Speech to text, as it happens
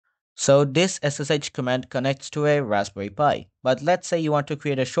So this SSH command connects to a Raspberry Pi. But let's say you want to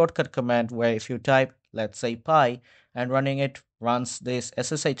create a shortcut command where if you type, let's say pi, and running it runs this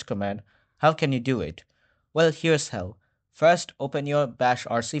SSH command, how can you do it? Well, here's how. First, open your bash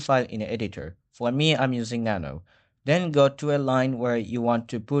rc file in an editor. For me, I'm using Nano. Then go to a line where you want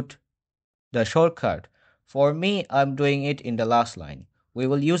to put the shortcut. For me, I'm doing it in the last line. We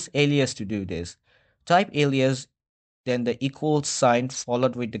will use alias to do this. Type alias, then the equal sign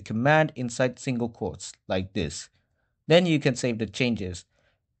followed with the command inside single quotes, like this. Then you can save the changes.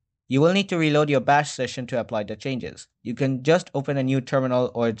 You will need to reload your bash session to apply the changes. You can just open a new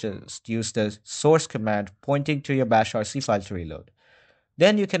terminal or just use the source command pointing to your bash rc file to reload.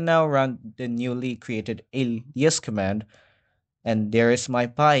 Then you can now run the newly created alias command, and there is my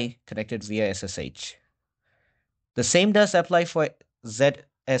Pi connected via SSH. The same does apply for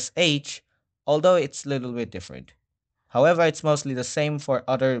ZSH, although it's a little bit different. However, it's mostly the same for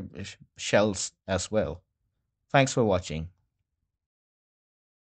other shells as well. Thanks for watching.